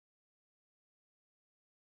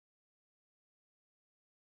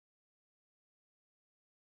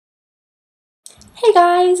Hey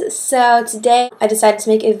guys, so today I decided to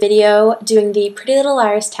make a video doing the Pretty Little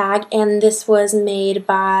Liars tag, and this was made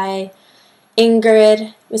by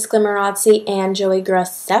Ingrid, Miss Glimmerazzi, and Joey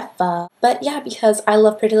Graceffa. But yeah, because I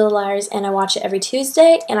love Pretty Little Liars and I watch it every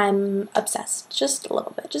Tuesday and I'm obsessed, just a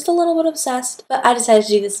little bit obsessed. But I decided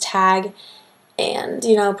to do this tag, and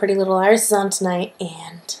you know, Pretty Little Liars is on tonight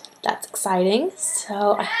and that's exciting.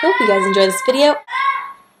 So I hope you guys enjoy this video.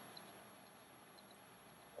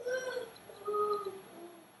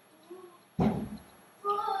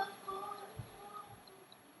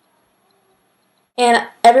 And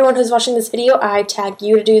everyone who's watching this video, I tag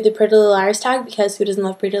you to do the Pretty Little Liars tag because who doesn't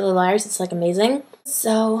love Pretty Little Liars? It's like amazing.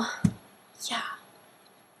 So, yeah.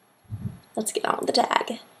 Let's get on with the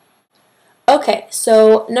tag. Okay,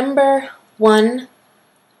 so number 1,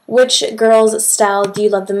 which girl's style do you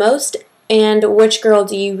love the most? And which girl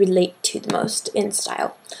do you relate to the most in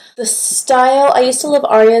style? The style, I used to love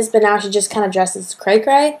Arya's, but now she just kind of dresses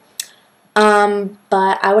cray-cray.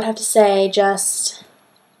 But I would have to say just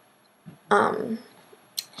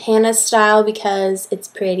Hannah's style because it's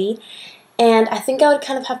pretty, and I think I would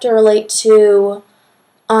kind of have to relate to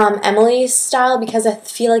Emily's style because I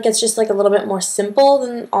feel like it's just like a little bit more simple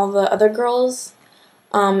than all the other girls.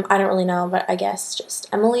 I don't really know, but I guess just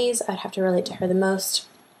Emily's, I'd have to relate to her the most.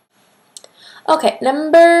 Okay,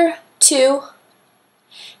 number 2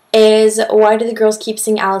 is why do the girls keep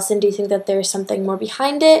seeing Alison? Do you think that there's something more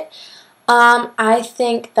behind it? I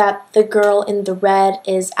think that the girl in the red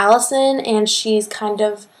is Alison, and she's kind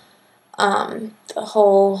of the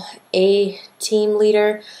whole A-team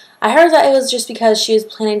leader. I heard that it was just because she was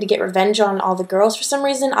planning to get revenge on all the girls for some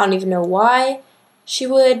reason. I don't even know why she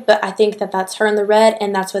would, but I think that that's her in the red,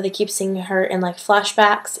 and that's why they keep seeing her in like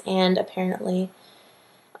flashbacks, and apparently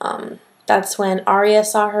that's when Arya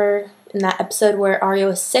saw her in that episode where Arya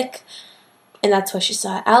was sick, and that's why she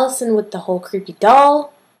saw Alison with the whole creepy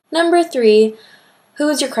doll. Number 3, who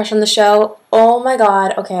is your crush on the show? Oh my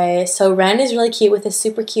god, okay, so Ren is really cute with his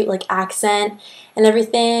super cute like accent and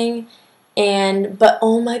everything, but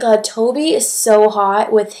oh my god, Toby is so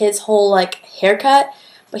hot with his whole like haircut,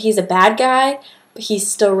 but he's a bad guy, but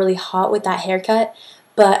he's still really hot with that haircut.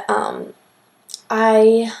 But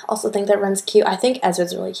I also think that Ren's cute. I think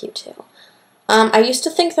Ezra's really cute too. I used to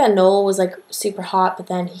think that Noel was like super hot, but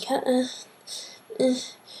then he kind of,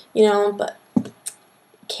 you know, but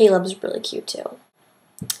Caleb's really cute too.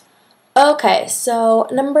 Okay, so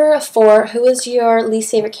number 4, who is your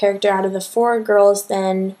least favorite character out of the 4 girls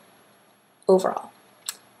then overall?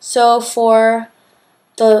 So for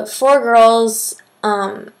the 4 girls,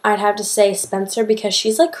 I'd have to say Spencer because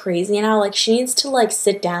she's like crazy now. Like she needs to like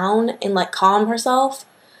sit down and like calm herself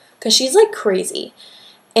because she's like crazy.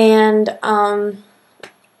 And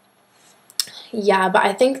yeah, but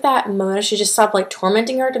I think that Mona should just stop like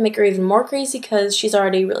tormenting her to make her even more crazy because she's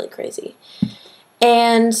already really crazy.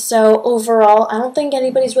 And so overall, I don't think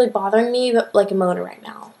anybody's really bothering me but like Mona right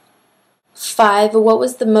now. 5, what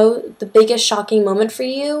was the biggest shocking moment for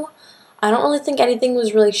you? I don't really think anything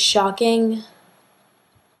was really shocking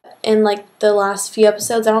in like the last few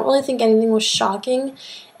episodes. I don't really think anything was shocking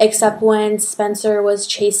except when Spencer was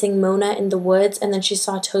chasing Mona in the woods and then she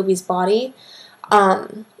saw Toby's body.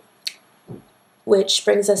 Which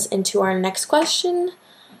brings us into our next question,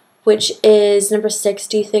 which is number 6.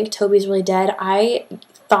 Do you think Toby's really dead? I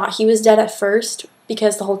thought he was dead at first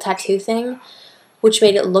because the whole tattoo thing, which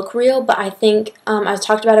made it look real, but I think, I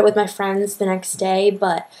talked about it with my friends the next day,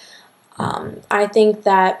 but I think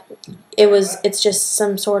that it's just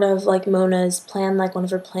some sort of like Mona's plan, like one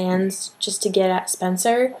of her plans just to get at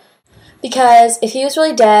Spencer. Because if he was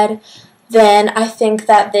really dead, then I think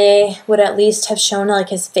that they would at least have shown like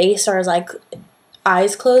his face or his like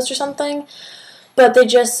eyes closed or something. But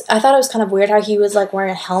I thought it was kind of weird how he was like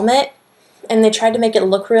wearing a helmet, and they tried to make it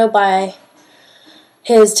look real by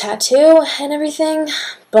his tattoo and everything,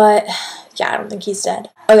 but yeah, I don't think he's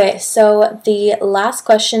dead. Okay, so the last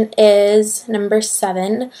question is number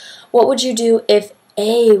 7. What would you do if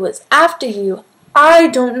A was after you? I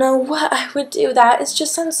don't know what I would do. That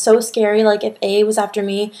just sounds so scary, like if A was after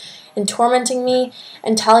me and tormenting me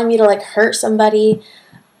and telling me to like hurt somebody.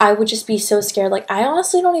 I would just be so scared. Like, I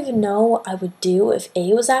honestly don't even know what I would do if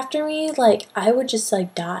A was after me. Like, I would just,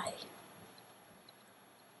 like, die.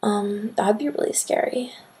 That'd be really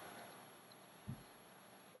scary.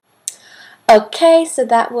 Okay, so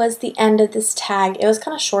that was the end of this tag. It was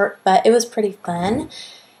kind of short, but it was pretty fun.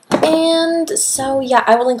 And so, yeah,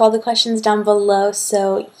 I will link all the questions down below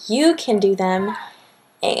so you can do them.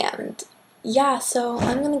 And, yeah, so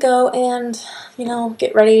I'm going to go and, you know,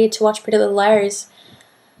 get ready to watch Pretty Little Liars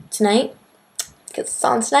tonight because it's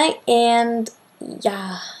on tonight, and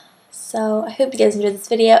yeah, So I hope you guys enjoyed this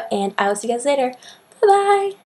video, and I will see you guys later. Bye-bye!